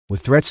With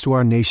threats to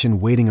our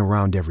nation waiting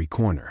around every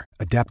corner,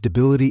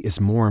 adaptability is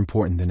more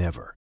important than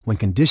ever. When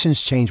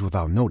conditions change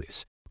without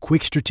notice,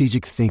 quick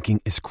strategic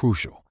thinking is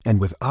crucial.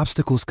 And with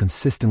obstacles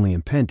consistently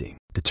impending,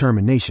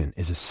 determination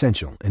is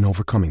essential in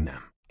overcoming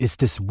them. It's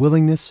this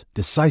willingness,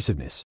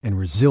 decisiveness, and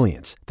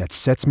resilience that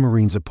sets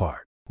Marines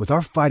apart. With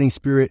our fighting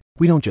spirit,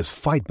 we don't just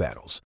fight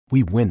battles,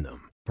 we win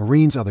them.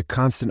 Marines are the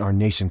constant our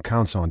nation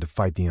counts on to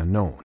fight the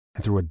unknown.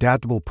 And through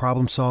adaptable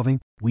problem solving,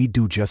 we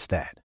do just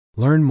that.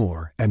 Learn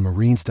more at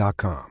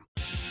marines.com.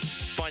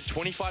 Find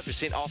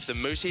 25% off the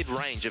Moosehead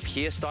range of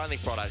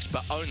hairstyling products,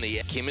 but only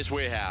at Chemist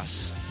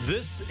Warehouse.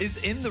 This is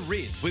In the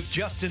Red with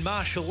Justin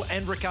Marshall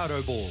and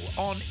Ricardo Ball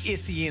on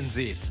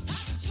SENZ.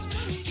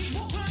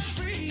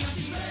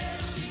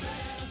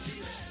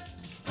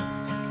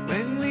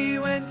 When we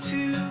went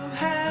to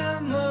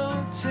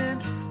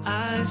Hamilton,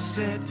 I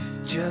said,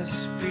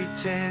 just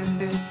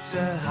pretend it's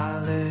a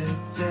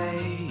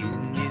holiday.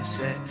 And you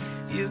said,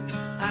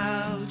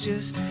 I'll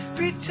just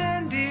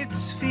pretend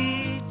it's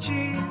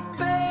Fiji,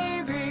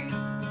 baby.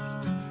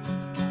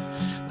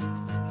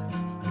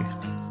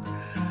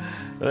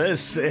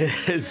 This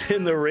is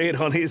In the Red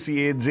on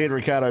SENZ.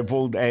 Ricardo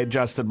Ball and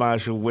Justin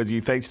Marshall with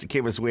you. Thanks to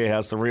Chemist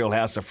Warehouse, the real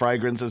house of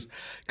fragrances.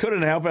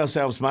 Couldn't help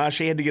ourselves,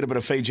 Marshy. Had to get a bit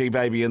of Fiji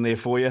baby in there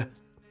for you.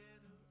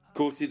 Of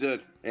course you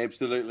did,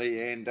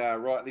 absolutely, and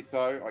rightly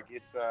so. I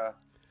guess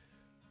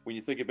when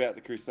you think about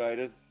the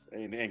Crusaders,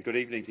 and good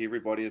evening to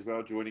everybody as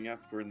well joining us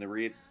for In the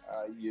Red,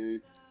 you're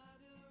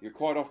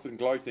quite often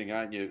gloating,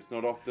 aren't you? It's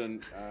not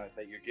often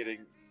that you're getting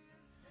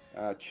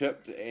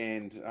chipped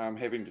and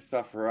having to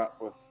suffer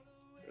up with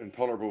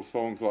intolerable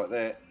songs like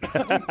that.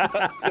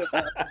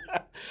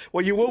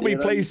 Well, you will be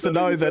pleased to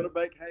know that. You've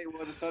got to make hay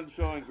while the sun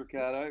shines,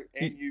 Ricardo,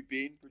 and you,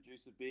 Ben,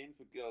 producer Ben,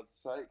 for God's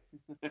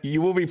sake.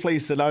 You will be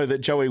pleased to know that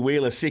Joey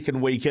Wheeler, second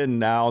week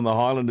in on the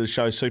Highlanders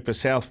show Super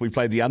South, we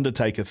played the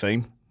Undertaker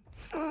theme.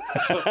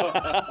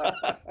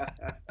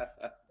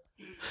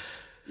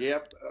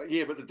 Yep.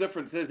 Yeah, but the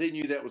difference is he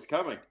knew that was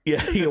coming.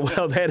 Yeah,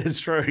 well, that is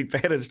true.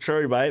 That is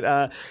true, mate.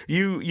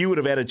 You would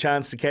have had a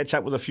chance to catch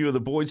up with a few of the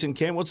boys in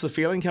camp. What's the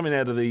feeling coming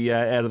out of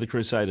the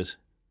Crusaders?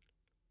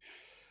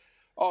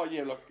 Oh,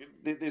 yeah, look,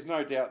 there's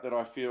no doubt that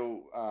I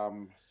feel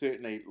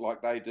certainly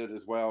like they did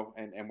as well,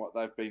 and what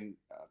they've been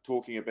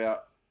talking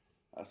about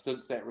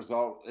since that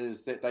result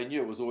is that they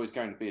knew it was always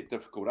going to be a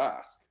difficult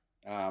ask,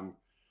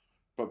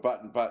 but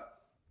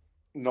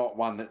not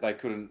one that they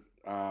couldn't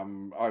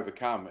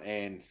overcome.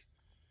 And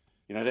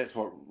that's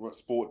what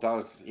sport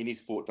does. Any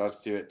sport does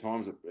to you at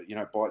times. It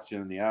bites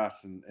you in the arse,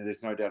 and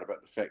there's no doubt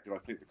about the fact that I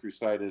think the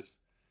Crusaders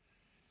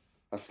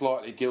are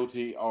slightly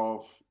guilty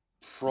of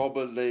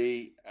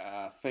probably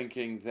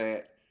thinking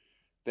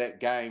that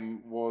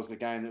game was a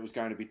game that was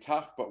going to be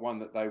tough, but one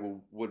that they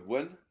would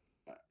win.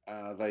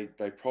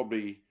 They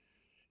probably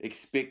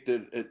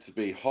expected it to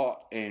be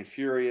hot and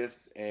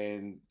furious,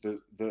 and the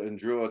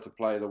Ndrua to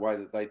play the way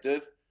that they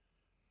did.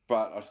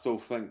 But I still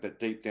think that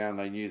deep down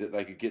they knew that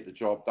they could get the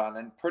job done.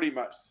 And pretty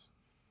much,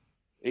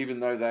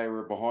 even though they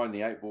were behind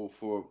the eight ball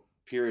for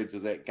periods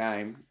of that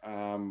game,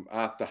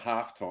 after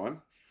halftime,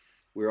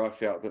 where I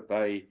felt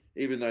that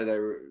even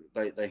though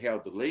they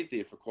held the lead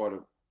there for quite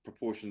a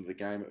proportion of the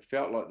game, it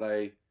felt like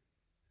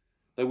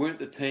they weren't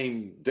the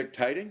team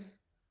dictating.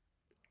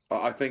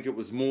 I think it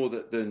was more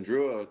that the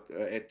Ndrua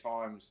at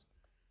times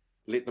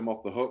let them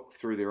off the hook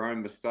through their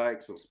own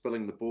mistakes or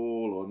spilling the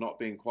ball or not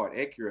being quite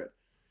accurate.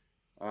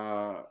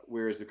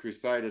 Whereas the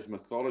Crusaders'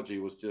 mythology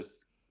was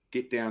just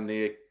get down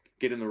there,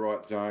 get in the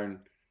right zone,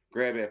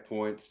 grab our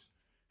points,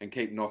 and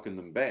keep knocking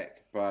them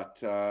back.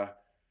 But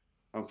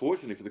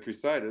unfortunately for the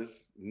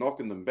Crusaders,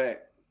 knocking them back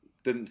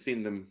didn't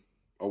send them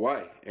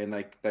away, and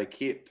they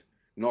kept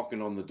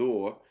knocking on the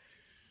door,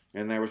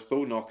 and they were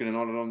still knocking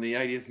on it on the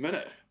 80th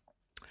minute.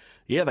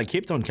 Yeah, they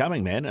kept on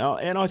coming, man.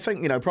 And I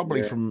think,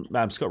 probably from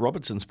Scott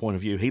Robertson's point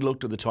of view, he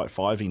looked at the tight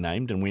five he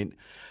named and went,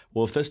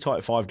 well, if this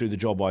tight five do the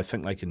job I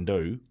think they can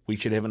do, we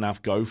should have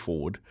enough go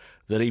forward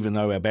that even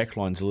though our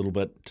backline's a little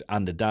bit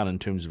underdone in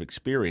terms of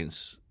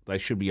experience, they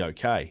should be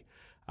okay.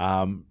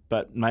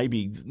 But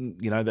maybe,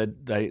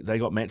 they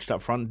got matched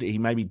up front. He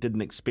maybe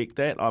didn't expect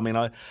that. I mean,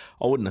 I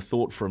wouldn't have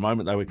thought for a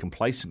moment they were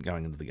complacent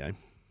going into the game.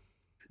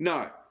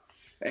 No,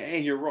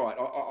 and you're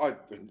right.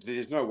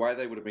 There's no way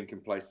they would have been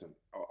complacent.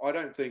 I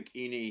don't think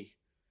any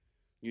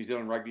New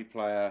Zealand rugby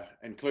player,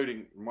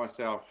 including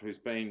myself, who's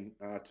been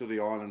to the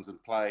islands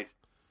and played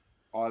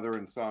either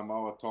in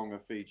Samoa, Tonga,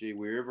 Fiji,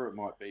 wherever it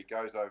might be,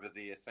 goes over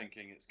there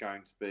thinking it's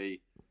going to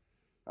be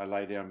a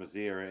lay-down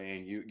misere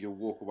and you'll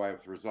walk away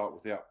with the result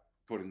without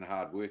putting the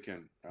hard work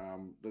in.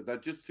 They're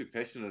just too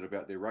passionate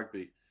about their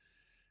rugby,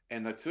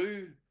 and they're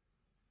too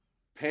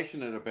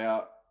passionate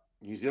about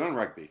New Zealand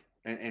rugby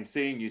and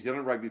seeing New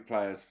Zealand rugby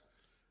players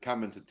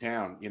come into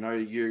town.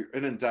 You're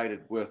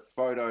inundated with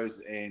photos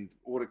and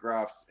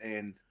autographs,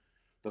 and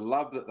the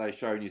love that they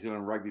show New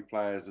Zealand rugby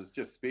players is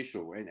just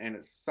special. And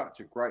it's such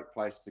a great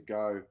place to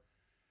go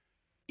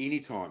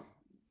anytime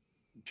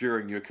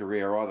during your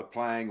career, either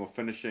playing or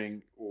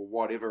finishing or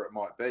whatever it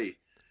might be.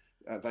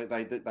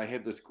 they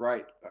have this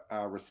great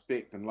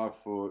respect and love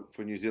for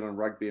New Zealand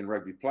rugby and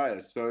rugby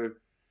players. So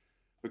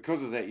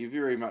because of that, you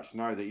very much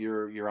know that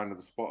you're under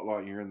the spotlight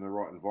and you're in the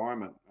right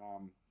environment.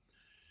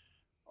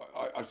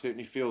 I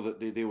certainly feel that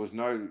there was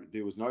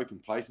no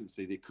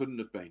complacency. There couldn't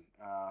have been.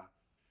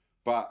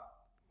 But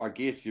I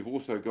guess you've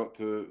also got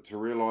to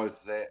realise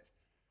that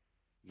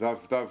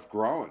they've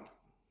grown,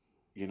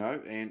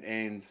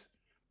 and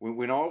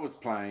when I was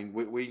playing,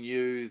 we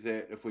knew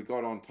that if we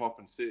got on top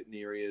in certain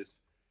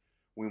areas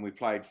when we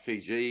played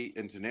Fiji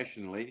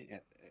internationally,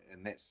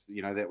 and that's,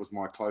 that was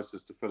my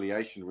closest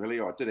affiliation, really.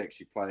 I did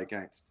actually play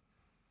against,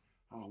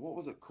 what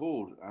was it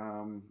called?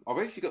 I've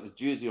actually got this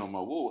jersey on my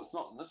wall. It's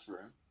not in this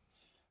room.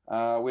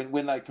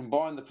 When they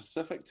combined the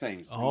Pacific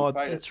teams. Oh,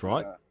 that's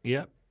right.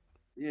 Yeah.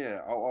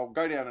 Yeah, I'll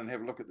go down and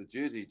have a look at the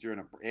jerseys during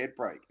an ad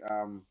break.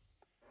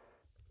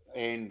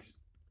 And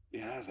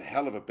it was a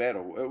hell of a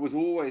battle. It was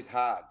always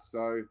hard.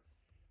 So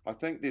I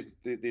think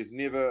there's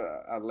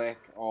never a lack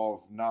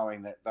of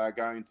knowing that they're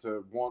going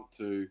to want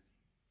to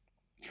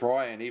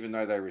try, and even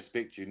though they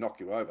respect you, knock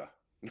you over.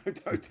 No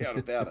doubt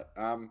about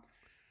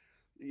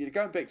it.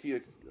 Going back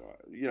to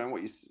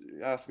what you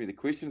asked me the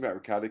question about,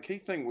 Ricardo, the key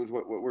thing was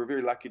what we're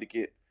very lucky to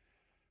get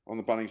on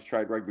the Bunnings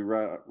Trade Rugby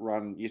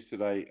run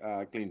yesterday.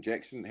 Glenn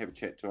Jackson have a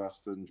chat to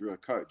us, the Drua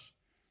coach,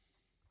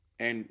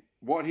 and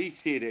what he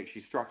said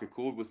actually struck a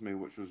chord with me,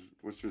 which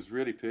was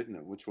really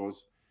pertinent. Which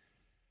was,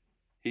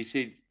 he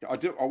said,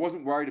 I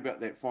wasn't worried about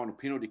that final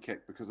penalty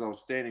kick because I was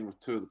standing with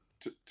two,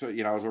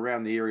 I was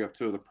around the area of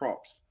two of the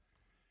props,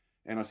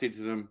 and I said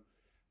to them,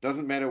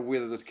 doesn't matter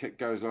whether this kick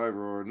goes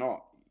over or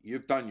not,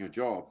 you've done your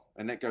job.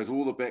 And that goes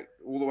all the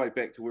way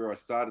back to where I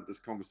started this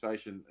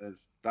conversation,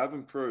 is they've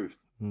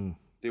improved.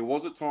 There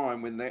was a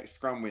time when that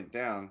scrum went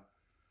down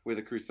where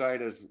the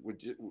Crusaders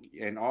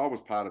and I was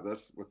part of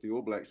this with the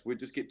All Blacks, we'd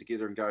just get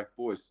together and go,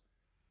 boys,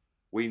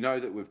 we know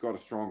that we've got a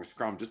stronger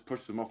scrum, just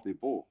push them off their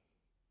ball.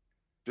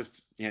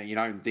 Just,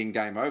 then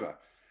game over.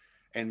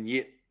 And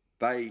yet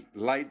they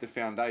laid the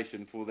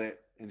foundation for that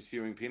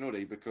ensuing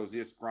penalty because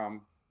their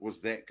scrum was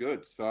that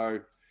good. So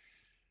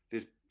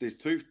there's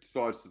two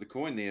sides to the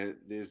coin there.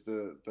 There's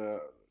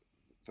the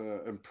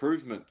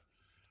improvement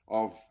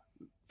of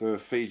the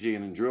Fiji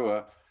and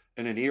Drua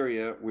in an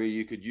area where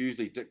you could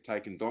usually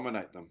dictate and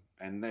dominate them,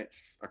 and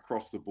that's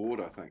across the board,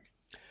 I think.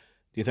 Do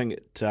you think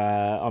it?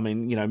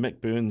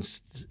 Mick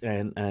Burns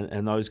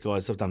and those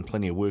guys have done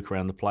plenty of work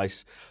around the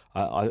place.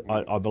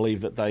 I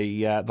believe that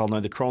they'll know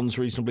the Crons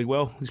reasonably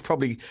well. There's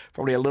probably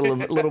a little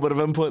bit of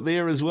input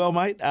there as well,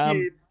 mate.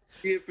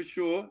 Yeah, for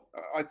sure.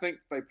 I think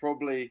they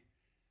probably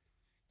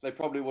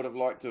would have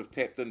liked to have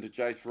tapped into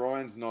Jace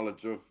Ryan's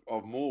knowledge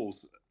of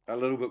Mauls a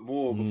little bit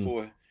more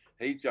before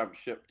he jumped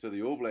ship to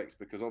the All Blacks,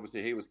 because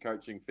obviously he was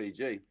coaching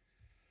Fiji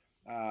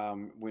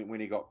when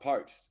he got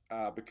poached.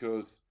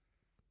 Because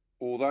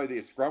although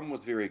their scrum was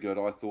very good,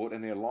 I thought,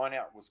 and their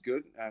line-out was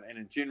good, and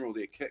in general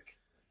their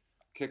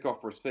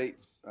kick-off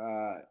receipts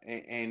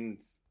and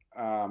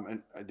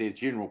their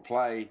general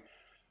play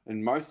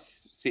in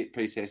most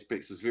set-piece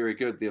aspects was very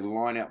good, their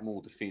line-out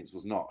Maul defence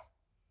was not.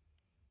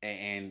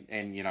 And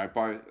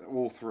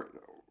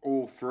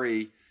all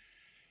three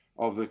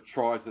of the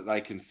tries that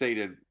they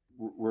conceded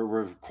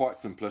were quite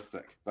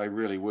simplistic. They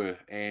really were.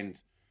 And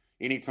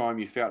anytime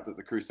you felt that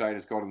the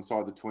Crusaders got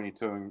inside the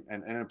 22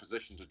 and in a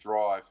position to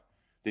drive,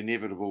 the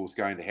inevitable was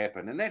going to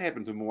happen. And that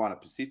happened to Moana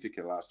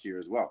Pacifica last year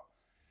as well.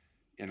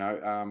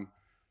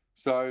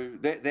 So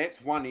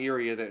that's one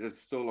area that is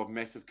still of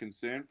massive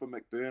concern for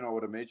McBurn, I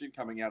would imagine,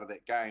 coming out of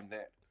that game,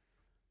 that,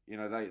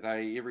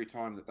 they every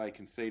time that they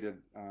conceded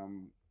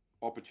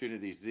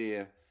opportunities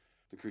there,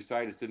 the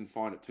Crusaders didn't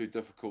find it too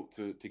difficult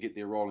to get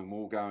their rolling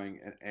maul going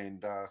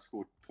and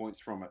score points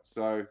from it.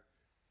 So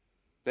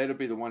that'll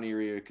be the one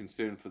area of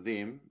concern for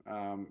them.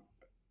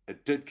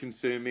 It did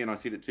concern me, and I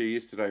said it to you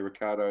yesterday,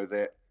 Ricardo,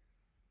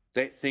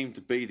 that seemed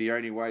to be the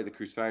only way the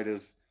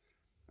Crusaders,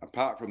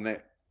 apart from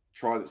that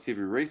try that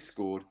Sevu Reece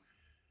scored,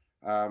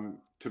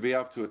 to be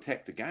able to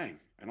attack the game.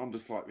 And I'm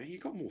just like, man, you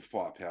got more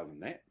firepower than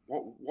that.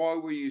 Why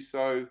were you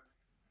so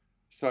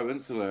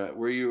insular?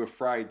 Were you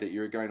afraid that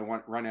you were going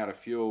to run out of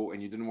fuel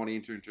and you didn't want to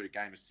enter into a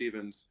game of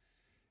sevens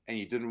and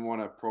you didn't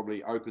want to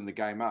probably open the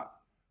game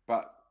up?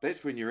 But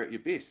that's when you're at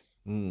your best,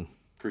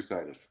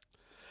 Crusaders.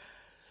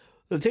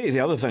 I'll tell you the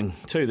other thing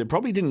too that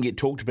probably didn't get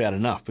talked about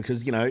enough,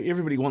 because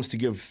everybody wants to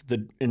give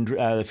the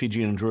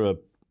Fijian and Drua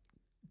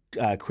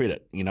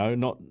credit,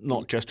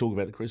 not just talk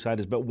about the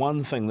Crusaders. But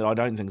one thing that I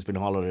don't think has been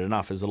highlighted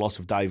enough is the loss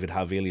of David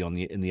Havili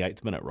in the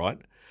 8th minute, right?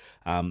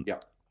 Yeah.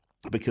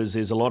 Because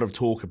there's a lot of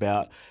talk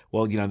about,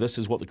 well, this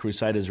is what the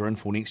Crusaders are in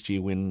for next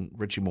year when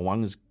Richie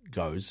Mo'unga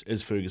goes.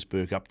 Is Fergus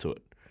Burke up to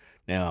it?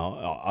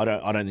 Now, I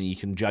don't think you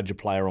can judge a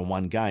player on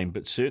one game,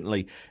 but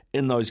certainly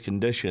in those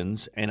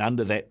conditions and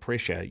under that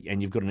pressure,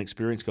 and you've got an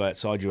experienced guy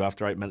outside you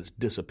after 8 minutes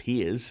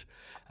disappears,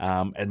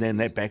 and then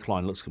that back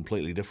line looks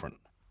completely different.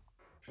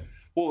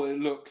 Well, it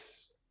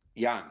looks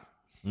young,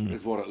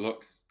 is what it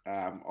looks.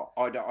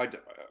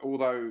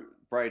 Although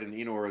Braden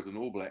Ennor is an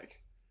All Black,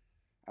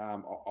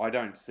 I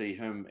don't see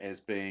him as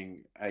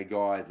being a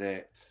guy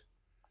that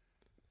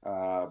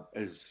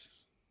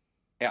is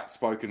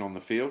outspoken on the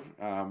field.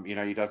 You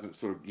know, you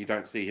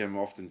don't see him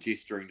often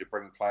gesturing to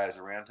bring players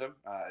around him.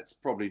 It's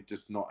probably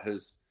just not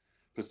his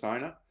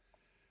persona.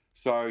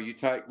 So you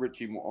take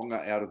Richie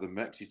Mo'unga out of the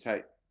mix, you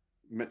take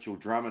Mitchell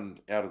Drummond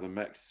out of the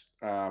mix,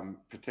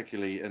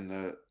 particularly in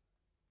the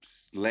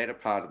latter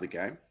part of the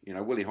game. You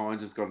know, Willie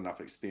Hines has got enough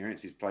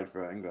experience. He's played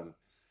for England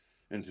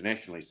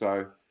internationally.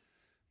 So,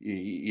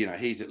 you know,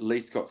 he's at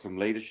least got some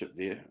leadership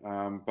there.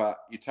 But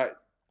you take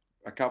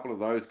a couple of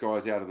those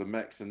guys out of the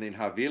mix and then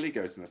Havili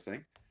goes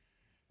missing.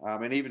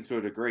 And even to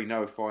a degree,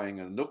 Noah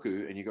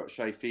Fainganuku, and you've got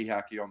Shea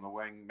Fihaki on the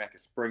wing, Macca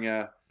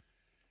Springer.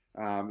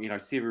 You know,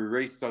 Sevu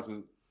Reece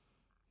doesn't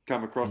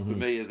come across to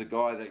me as a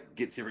guy that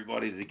gets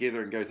everybody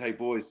together and goes, hey,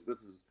 boys, this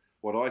is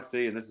what I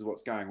see and this is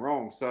what's going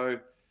wrong. So,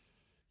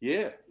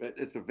 yeah,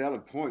 it's a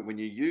valid point. When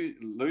you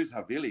lose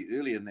Havili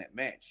early in that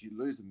match, you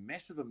lose a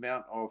massive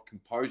amount of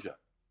composure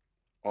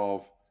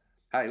of,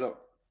 hey, look,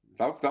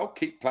 they'll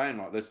keep playing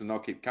like this and they'll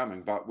keep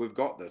coming, but we've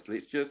got this.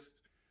 Let's just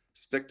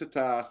stick to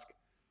task.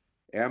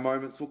 Our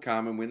moments will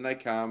come, and when they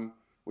come,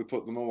 we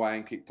put them away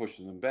and keep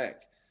pushing them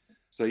back.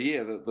 So,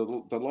 yeah,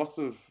 the loss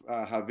of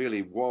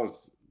Havili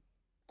was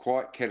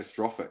quite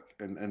catastrophic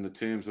in the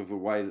terms of the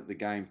way that the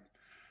game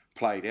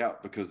played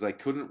out, because they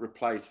couldn't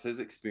replace his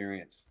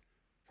experience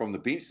from the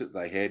bench that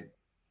they had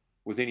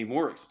with any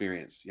more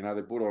experience. You know,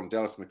 they brought on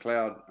Dallas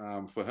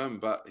McLeod for him,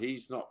 but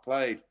he's not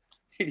played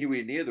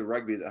anywhere near the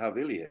rugby that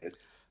Havili has.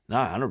 No,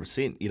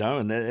 100%, you know,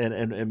 and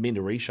meant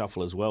a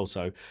reshuffle as well.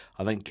 So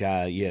I think,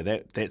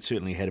 that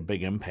certainly had a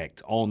big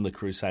impact on the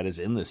Crusaders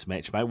in this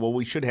match, mate. Well,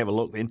 we should have a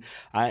look then.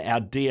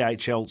 Our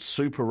DHL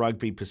Super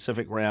Rugby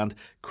Pacific round,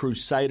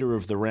 Crusader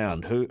of the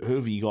round. Who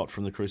have you got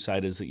from the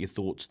Crusaders that you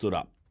thought stood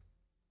up?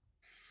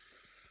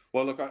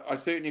 Well, look, I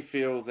certainly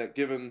feel that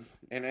given,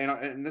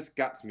 and this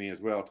guts me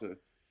as well to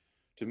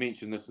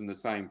mention this in the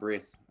same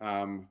breath.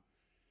 And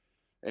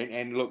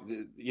look,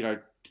 you know,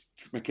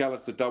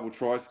 McAllister double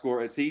try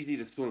scorer. It's easy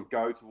to sort of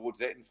go towards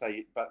that and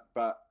say, but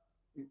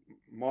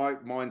my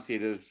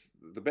mindset is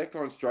the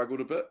backline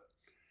struggled a bit.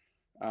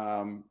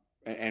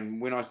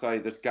 And when I say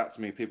this guts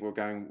me, people are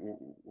going,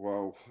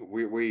 well,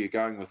 where are you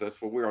going with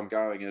this? Well, where I'm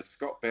going is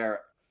Scott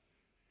Barrett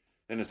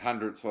in his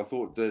 100th, I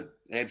thought did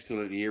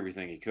absolutely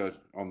everything he could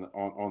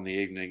on the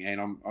evening, and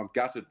I'm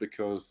gutted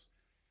because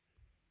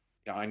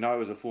I know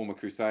as a former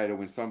Crusader,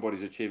 when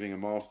somebody's achieving a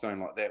milestone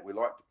like that, we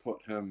like to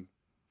put him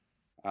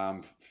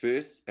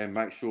first and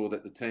make sure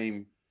that the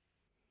team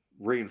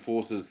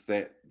reinforces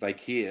that they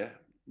care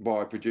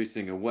by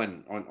producing a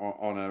win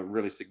on a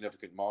really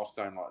significant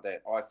milestone like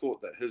that. I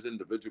thought that his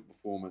individual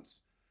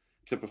performance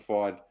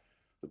typified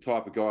the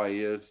type of guy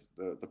he is,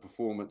 the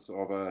performance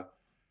of a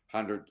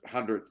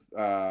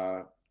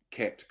 100th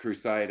capped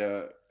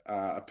Crusader,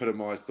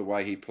 epitomised the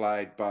way he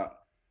played, but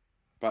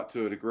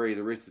to a degree,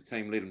 the rest of the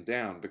team let him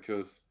down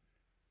because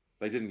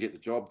they didn't get the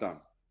job done.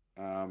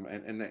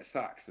 And that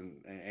sucks,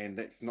 and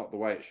that's not the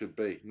way it should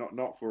be.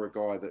 Not for a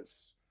guy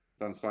that's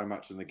done so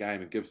much in the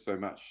game and gives so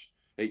much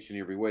each and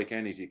every week,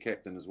 and he's your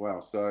captain as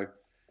well. So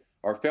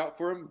I felt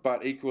for him,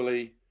 but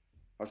equally,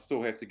 I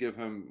still have to give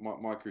him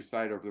my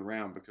Crusader of the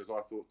round because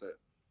I thought that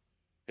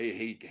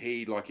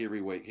he like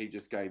every week, he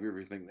just gave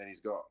everything that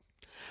he's got.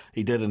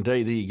 He did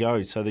indeed. There you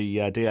go. So the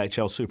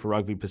DHL Super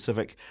Rugby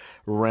Pacific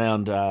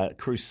round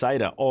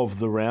Crusader of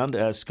the round,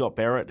 Scott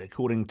Barrett,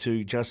 according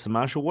to Justin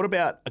Marshall. What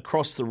about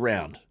across the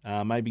round?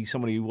 Maybe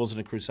somebody who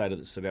wasn't a Crusader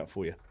that stood out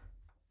for you?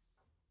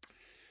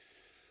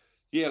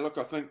 Yeah, look,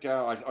 I think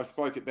I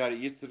spoke about it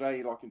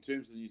yesterday. Like in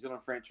terms of the New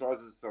Zealand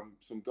franchises,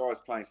 some guys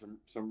playing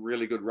some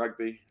really good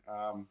rugby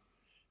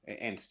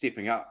and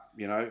stepping up.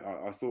 You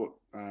know, I thought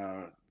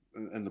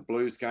in the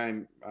Blues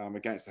game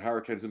against the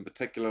Hurricanes in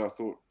particular, I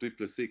thought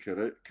Duplessis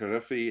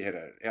Kirifi had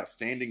an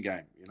outstanding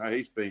game. You know,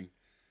 he's been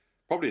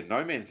probably in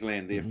no man's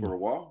land there for a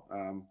while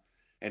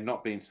and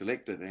not being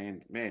selected.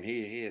 And man,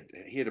 he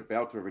had a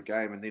belter of a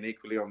game. And then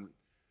equally on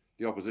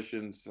the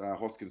opposition's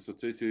Hoskins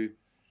Sotutu,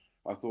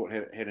 I thought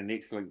had an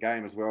excellent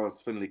game, as well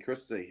as Finley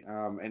Christie.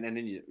 And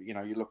then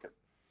you look at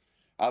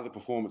other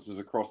performances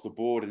across the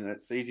board, and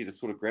it's easy to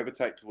sort of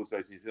gravitate towards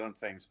those New Zealand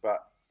teams,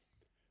 but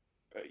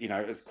you know,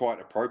 it's quite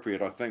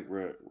appropriate. I think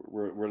we're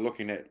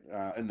looking at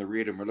in the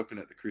red, and we're looking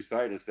at the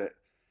Crusaders. That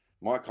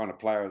my kind of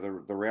player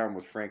of the round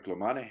was Frank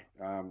Lamane,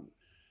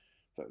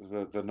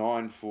 the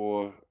 9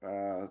 for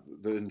the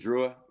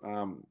Ndrua.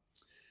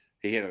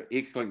 He had an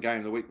excellent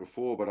game the week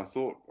before, but I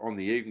thought on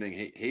the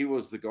evening he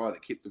was the guy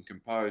that kept them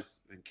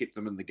composed and kept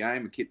them in the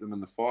game and kept them in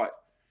the fight.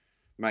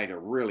 Made a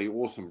really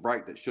awesome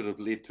break that should have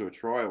led to a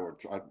try, or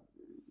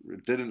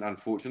it didn't,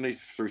 unfortunately,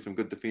 through some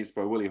good defence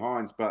by Willie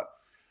Hines.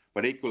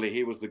 But equally,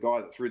 he was the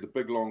guy that threw the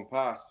big long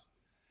pass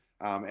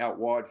out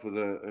wide for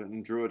the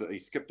Ndrua. He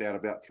skipped out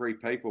about 3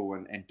 people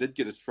and did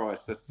get his try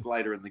assists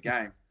later in the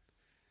game.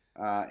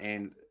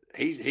 And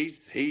he's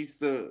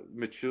the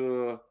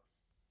mature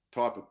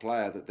type of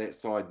player that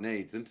side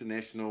needs,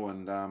 international,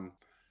 and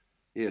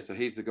so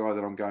he's the guy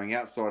that I'm going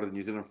outside of the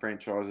New Zealand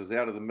franchises,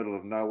 out of the middle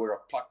of nowhere.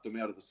 I've plucked him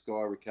out of the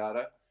sky,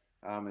 Ricardo,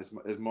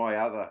 as my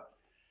other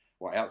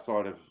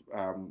outside of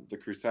the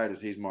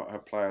Crusaders, he's my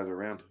player of the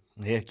round.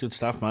 Yeah, good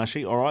stuff,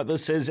 Marshy. All right,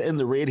 this is In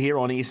the Red here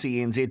on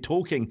SENZ,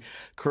 talking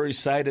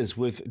Crusaders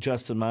with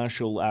Justin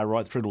Marshall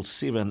right through till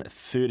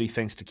 7:30,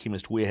 thanks to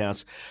Chemist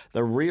Warehouse,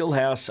 the real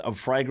house of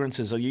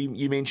fragrances.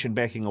 You mentioned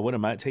backing a winner,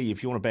 mate. Tell you,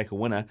 if you want to back a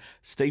winner,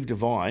 Steve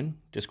Devine,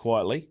 just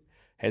quietly,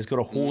 has got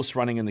a horse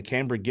running in the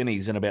Canberra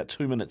Guineas in about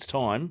 2 minutes'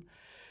 time.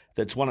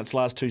 That's won its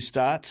last 2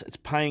 starts. It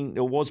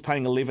was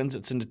paying 11s.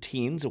 It's into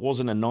 10s. It was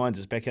in a 9s.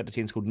 It's back out to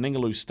 10s. It's called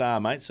Ningaloo Star,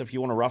 mate. So if you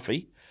want a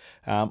roughie,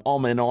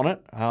 I'm in on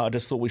it. I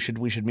just thought we should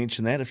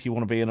mention that if you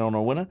want to be in on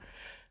a winner.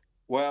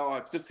 Well,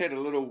 I've just had a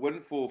little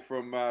windfall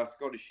from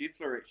Scotty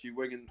Scheffler actually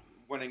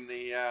winning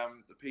the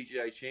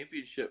PGA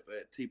Championship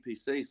at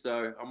TPC.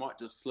 So I might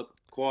just slip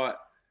quiet.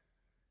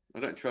 I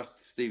don't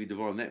trust Stevie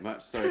Devine that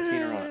much, so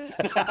tenner on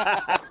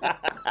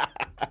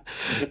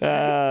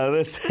it.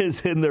 This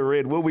is In the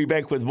Red. We'll be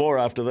back with more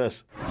after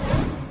this.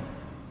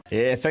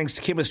 Yeah, thanks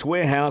to Chemist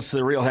Warehouse,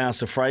 the real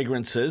house of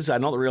fragrances.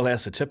 Not the real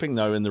house of tipping,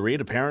 though, In the Red,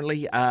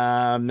 apparently.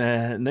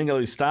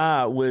 Ningaloo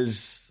Star was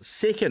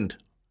second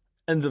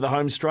into the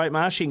home straight,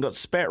 Marshy, and got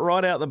spat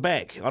right out the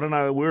back. I don't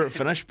know where it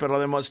finished, but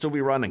they might still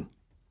be running.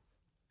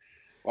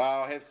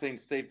 Well, I have seen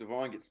Steve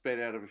Devine get spat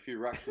out of a few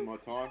rucks in my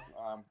time.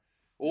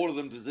 All of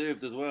them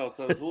deserved as well,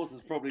 so his horse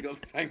has probably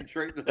got the same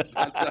treatment.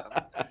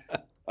 But,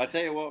 I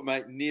tell you what,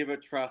 mate, never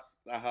trust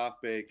a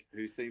halfback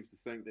who seems to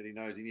think that he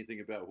knows anything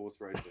about horse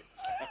racing.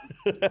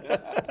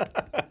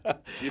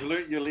 You've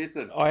learnt your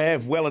lesson. I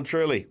have, well and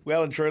truly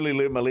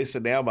learnt my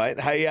lesson now, mate.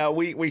 Hey,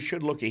 we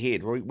should look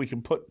ahead. We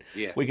can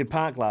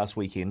park last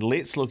weekend.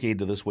 Let's look ahead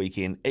to this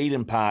weekend.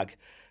 Eden Park,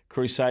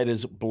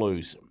 Crusaders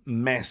Blues,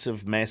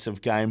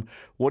 massive game.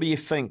 What do you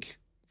think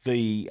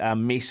the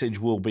message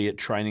will be at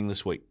training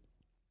this week?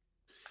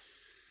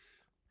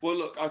 Well,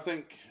 look, I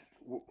think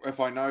if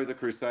I know the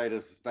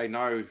Crusaders, they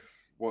know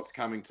what's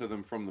coming to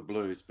them from the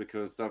Blues,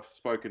 because they've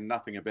spoken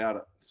nothing about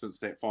it since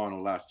that final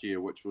last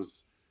year, which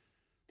was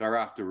they're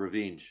after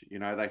revenge. You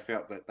know, they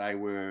felt that they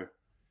were,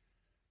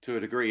 to a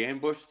degree,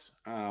 ambushed.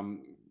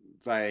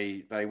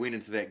 They went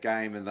into that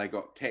game and they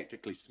got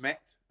tactically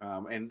smacked,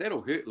 and that'll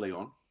hurt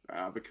Leon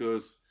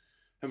because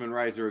him and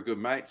Razor are good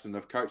mates and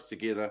they've coached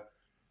together,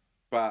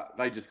 but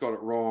they just got it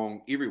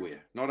wrong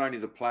everywhere. Not only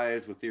the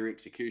players with their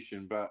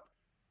execution, but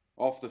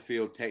off the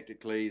field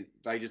tactically,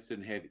 they just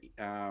didn't have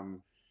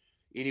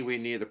anywhere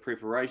near the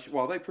preparation.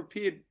 Well, they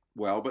prepared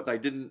well, but they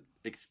didn't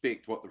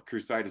expect what the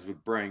Crusaders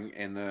would bring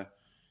and the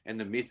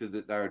method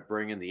that they would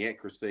bring and the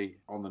accuracy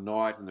on the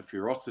night and the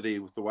ferocity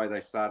with the way they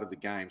started the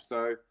game.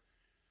 So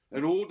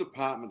in all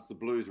departments, the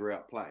Blues were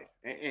outplayed.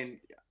 And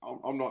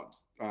I'm not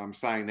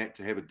saying that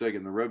to have a dig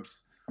in the ribs.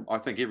 I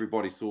think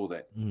everybody saw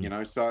that, you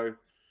know. So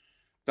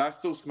they're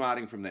still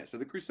smarting from that. So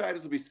the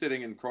Crusaders will be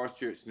sitting in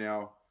Christchurch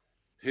now,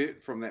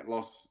 hurt from that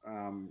loss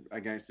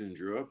against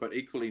Indura, but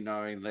equally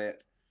knowing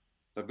that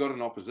they've got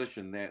an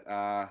opposition that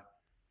are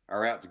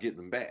out to get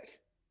them back.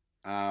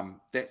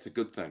 That's a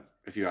good thing,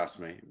 if you ask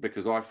me,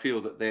 because I feel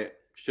that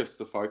shifts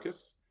the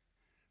focus.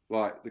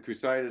 Like the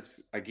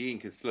Crusaders, again,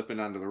 can slip in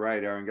under the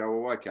radar and go,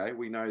 well, okay,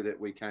 we know that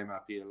we came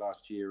up here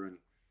last year and,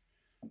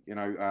 you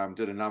know,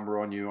 did a number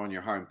on you on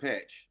your home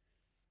patch.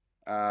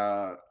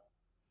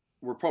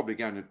 We're probably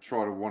going to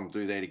try to want to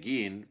do that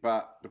again,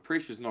 but the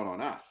pressure's not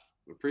on us.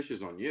 The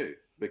pressure's on you,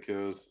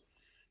 because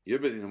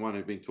you've been the one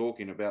who's been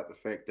talking about the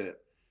fact that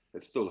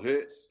it still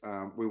hurts.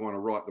 We want to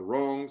right the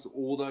wrongs,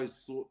 all those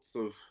sorts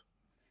of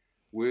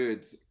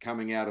words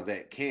coming out of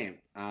that camp.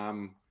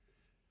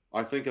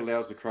 I think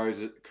allows the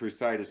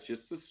Crusaders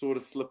just to sort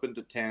of slip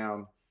into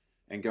town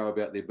and go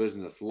about their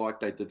business like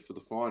they did for the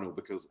final,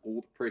 because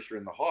all the pressure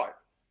and the hype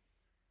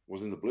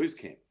was in the Blues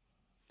camp.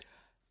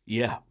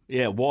 Yeah,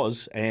 it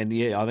was. And,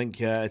 I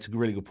think it's a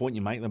really good point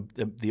you make.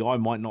 The eye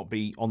might not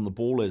be on the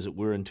ball, as it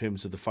were, in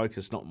terms of the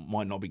focus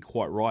might not be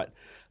quite right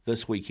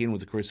this weekend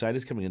with the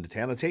Crusaders coming into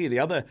town. I tell you, the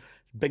other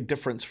big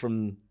difference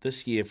from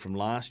this year from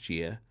last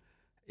year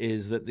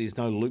is that there's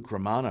no Luke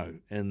Romano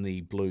in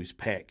the Blues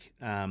pack.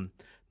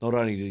 Not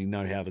only did he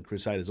know how the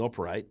Crusaders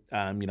operate,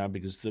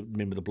 because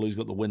remember the Blues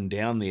got the win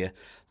down there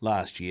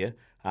last year,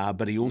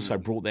 but he also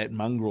brought that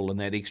mongrel and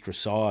that extra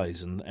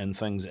size and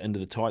things into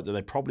the type that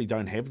they probably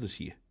don't have this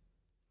year.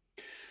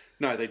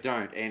 No, they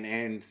don't,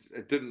 and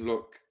it didn't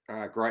look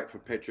great for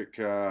Patrick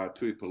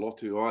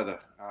Tuipulotu either,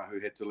 who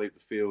had to leave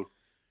the field.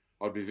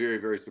 I'd be very,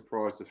 very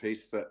surprised if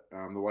he's fit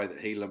the way that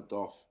he limped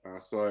off.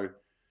 So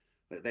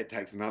that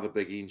takes another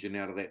big engine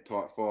out of that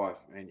tight five,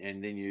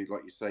 and then you,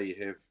 like you say, you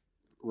have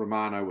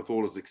Romano with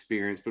all his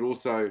experience, but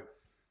also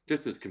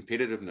just his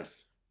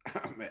competitiveness.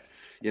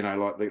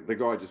 Like the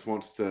guy just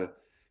wants to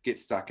get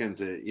stuck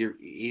into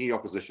any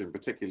opposition,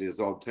 particularly his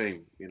old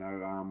team.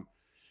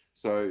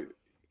 So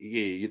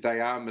yeah,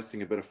 they are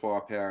missing a bit of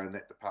firepower in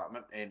that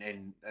department,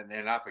 and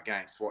then up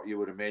against what you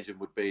would imagine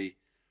would be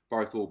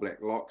both All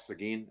Black locks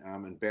again,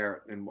 and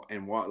Barrett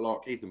and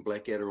Whitelock. Ethan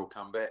Blackadder will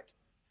come back,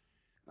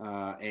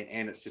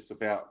 and it's just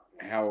about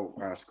how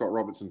Scott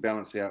Robertson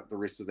balance out the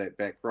rest of that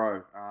back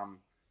row.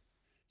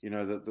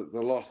 The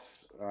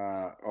loss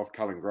of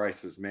Cullen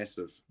Grace is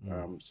massive.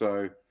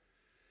 So,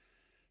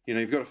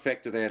 you've got to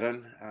factor that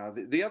in.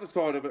 The other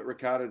side of it,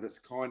 Ricardo, that's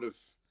kind of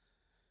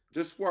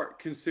just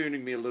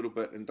concerning me a little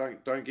bit, and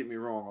don't get me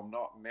wrong, I'm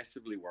not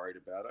massively worried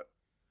about it,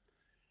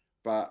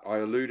 but I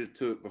alluded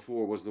to it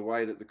before, was the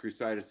way that the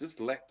Crusaders just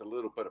lacked a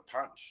little bit of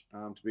punch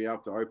to be able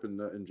to open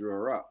the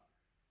Ndrua up.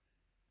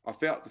 I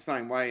felt the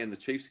same way in the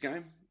Chiefs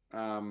game.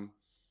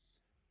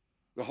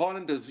 The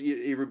Highlanders,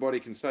 everybody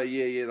can say,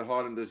 yeah, the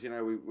Highlanders,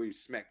 we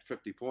smacked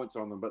 50 points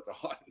on them, but the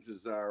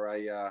Highlanders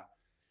are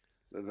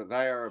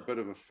they are a bit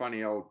of a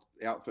funny old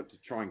outfit to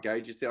try and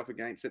gauge yourself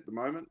against at the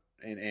moment,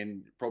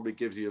 and probably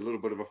gives you a little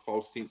bit of a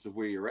false sense of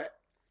where you're at.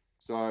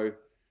 So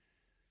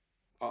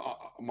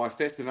my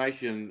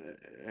fascination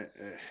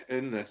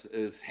in this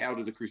is, how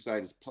do the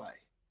Crusaders play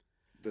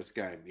this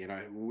game?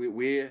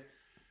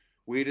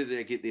 Where do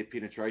they get their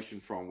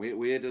penetration from?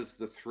 Where does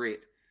the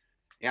threat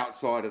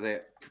outside of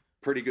that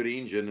pretty good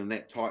engine and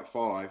that tight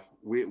five,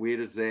 where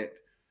does that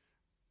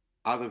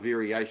other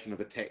variation of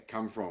attack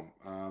come from?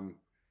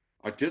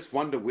 I just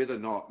wonder whether or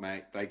not,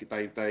 mate,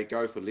 they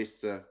go for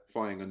Leicester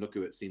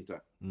Fainga'anuku at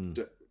centre.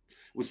 It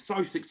was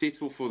so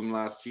successful for them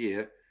last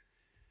year,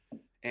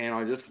 and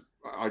I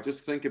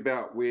just think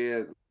about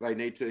where they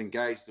need to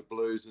engage the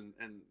Blues and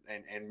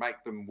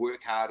make them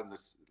work hard in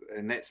this,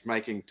 and that's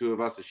making two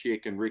of us,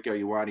 Ashek and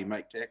Rieko Ioane,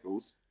 make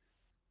tackles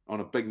on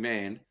a big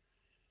man.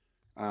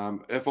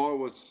 If I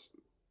was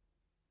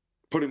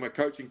putting my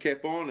coaching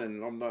cap on,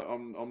 and I'm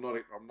not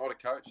a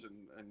coach,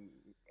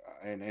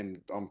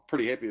 and I'm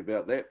pretty happy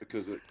about that,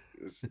 because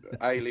it's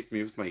left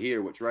me with my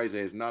hair, which Razor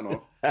has none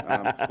of.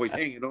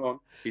 Well,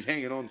 he's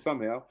hanging on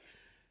somehow,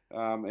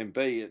 and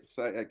B,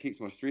 it keeps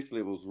my stress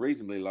levels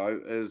reasonably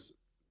low.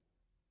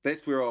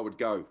 That's where I would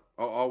go.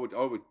 I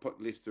would put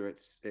Leicester at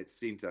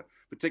centre,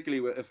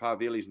 particularly if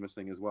Havili's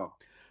missing as well.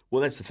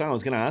 Well, that's the thing. I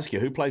was going to ask you,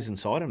 who plays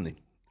inside him then?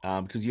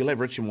 Because you'll have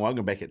Richie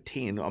Mo'unga back at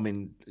 10. I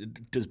mean,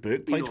 does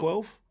Burke play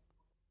 12?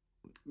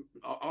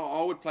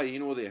 I would play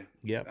Eno there.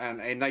 Yeah.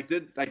 And they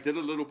did a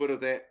little bit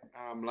of that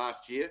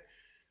last year.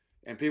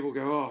 And people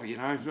go,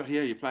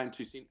 you're playing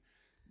 2 cent.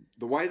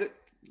 The way that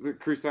the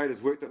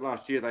Crusaders worked it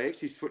last year, they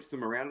actually switched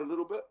them around a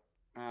little bit.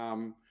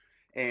 And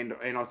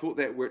I thought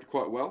that worked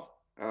quite well.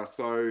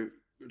 So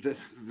the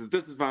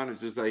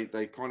disadvantage is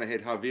they kind of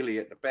had Havili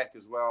at the back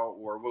as well,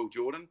 or Will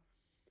Jordan.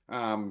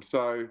 I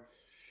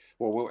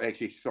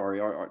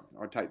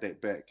take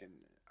that back. And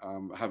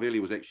Havili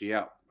was actually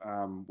out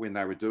when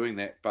they were doing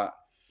that, but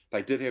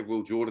they did have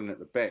Will Jordan at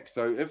the back.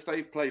 So if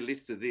they play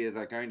Leicester there,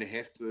 they're going to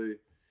have to,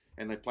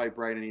 and they play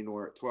Braden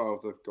Eno at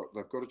 12.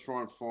 They've got to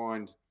try and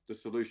find the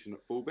solution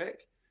at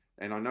fullback.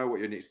 And I know what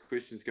your next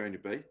question is going to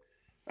be.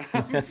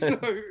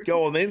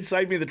 Go on then,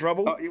 save me the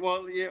trouble.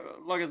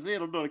 Like I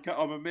said,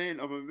 I'm a man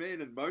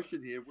in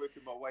motion here,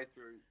 working my way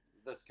through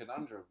this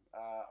conundrum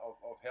of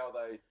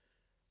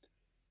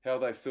how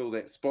they fill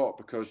that spot,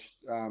 because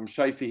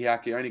Shea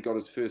Fihiaki only got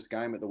his first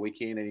game at the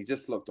weekend, and he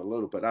just looked a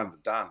little bit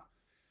underdone.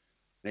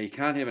 Now, you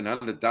can't have an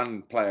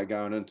underdone player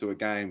going into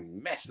a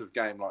massive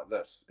game like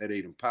this at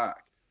Eden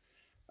Park.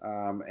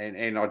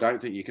 And I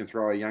don't think you can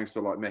throw a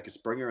youngster like Macca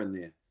Springer in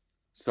there.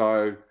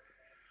 So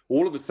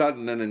all of a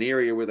sudden, in an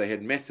area where they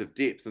had massive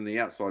depth in the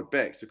outside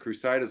backs, the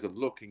Crusaders are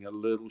looking a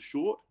little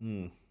short.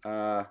 And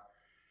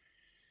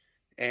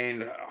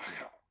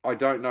I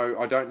don't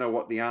know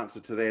what the answer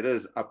to that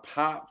is,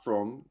 apart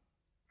from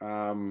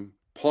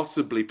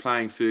possibly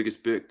playing Fergus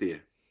Burke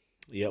there.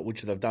 Yeah,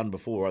 which they've done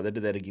before, right? They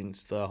did that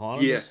against the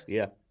Highlanders.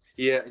 Yeah.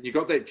 And you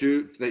got that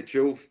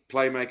dual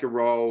playmaker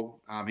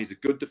role. He's a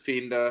good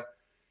defender,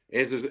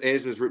 as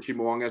is Richie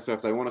Mo'unga. So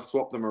if they want to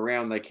swap them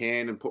around, they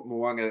can, and put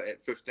Mo'unga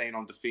at 15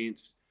 on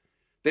defence.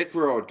 That's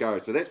where I would go.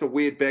 So that's a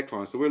weird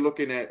backline. So we're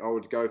looking at, I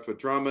would go for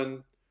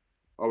Drummond,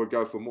 I would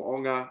go for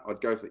Mo'unga,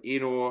 I'd go for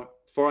Eno,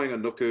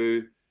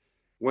 Fainga'anuku,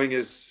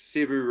 wingers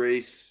Sevu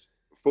Reece,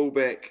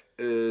 fullback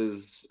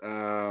is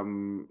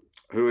Fergus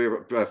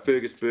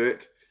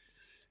Burke,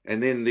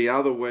 and then the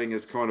other wing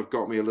has kind of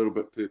got me a little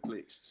bit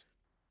perplexed.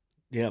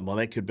 Yeah, well,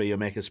 that could be a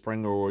Macca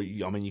Springer, or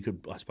you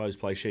could, I suppose,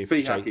 play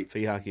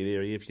Fihiaki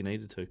there if you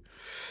needed to.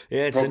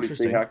 Yeah, it's probably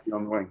interesting. Fihiaki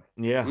on the wing.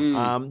 Yeah.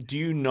 Do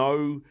you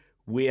know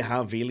where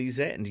Havili's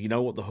at, and do you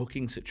know what the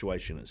hooking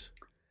situation is?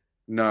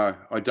 No,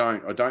 I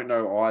don't. I don't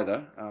know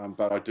either,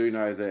 but I do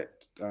know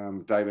that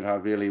David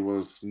Havili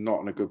was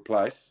not in a good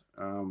place.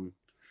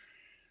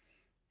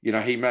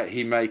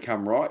 He may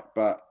come right,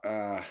 but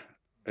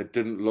it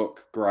didn't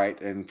look great.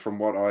 And from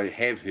what I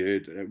have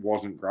heard, it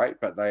wasn't great.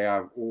 But they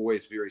are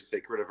always very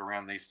secretive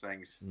around these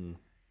things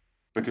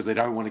because they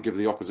don't want to give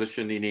the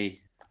opposition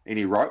any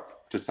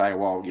rope to say,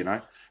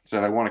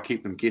 so they want to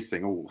keep them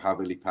guessing. Oh,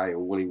 Havili pay, or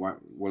will he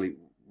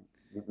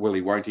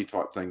won't he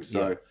type thing.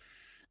 So. Yeah.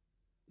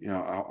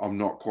 I'm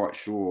not quite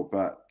sure,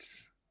 but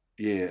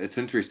yeah, it's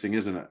interesting,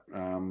 isn't it?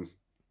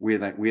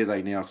 Where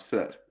they now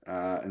sit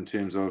in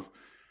terms of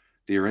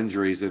their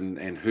injuries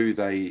and who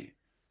they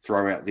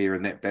throw out there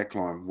in that back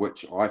line,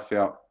 which I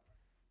felt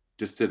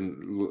just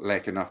didn't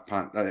lack enough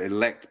punch. It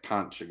lacked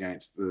punch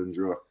against the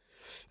Ndrua.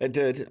 It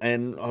did,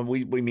 and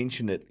we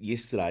mentioned it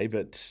yesterday.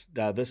 But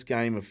this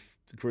game, if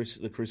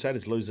the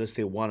Crusaders lose this,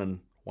 they're 1-3.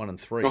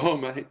 Oh,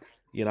 mate.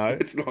 You know,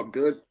 It's not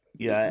good.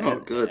 yeah, It's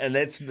not good. and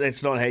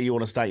that's not how you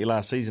want to start your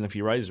last season if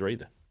you're Razor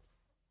either.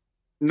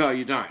 No,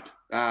 you don't.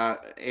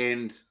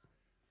 And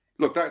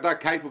look, they're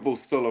capable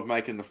still of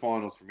making the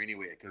finals from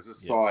anywhere because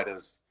this side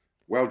is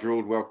well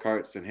drilled, well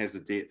coached, and has the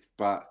depth.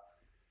 But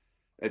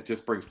it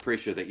just brings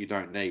pressure that you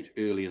don't need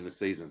early in the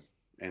season,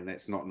 and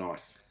that's not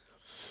nice.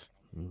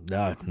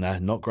 No,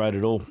 not great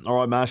at all. All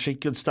right, Marshy,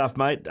 good stuff,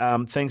 mate.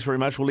 Thanks very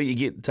much. We'll let you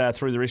get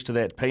through the rest of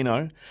that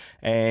Pinot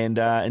and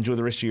enjoy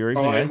the rest of your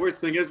evening. And worst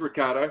thing is,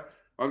 Ricardo,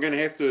 I'm going to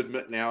have to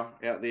admit now,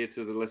 out there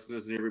to the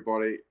listeners and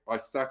everybody, I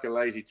stuck a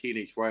lazy 10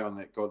 each way on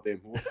that goddamn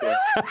horse. So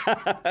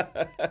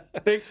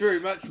thanks very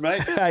much,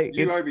 mate. Hey,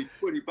 you owe me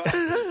 $20.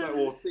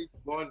 Well, Steve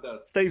mine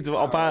does. Steve,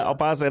 I'll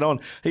pass that on.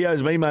 He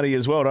owes me money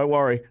as well. Don't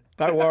worry.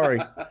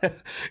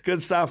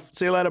 Good stuff.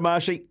 See you later,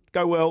 Marshy.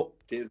 Go well.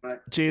 Cheers, mate.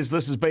 Cheers.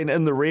 This has been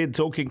In the Red,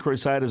 talking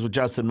Crusaders with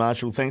Justin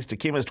Marshall. Thanks to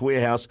Chemist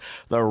Warehouse,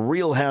 the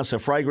real house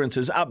of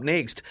fragrances. Up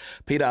next,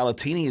 Peter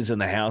Alatini is in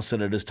the house,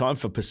 and it is time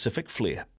for Pacific Flair.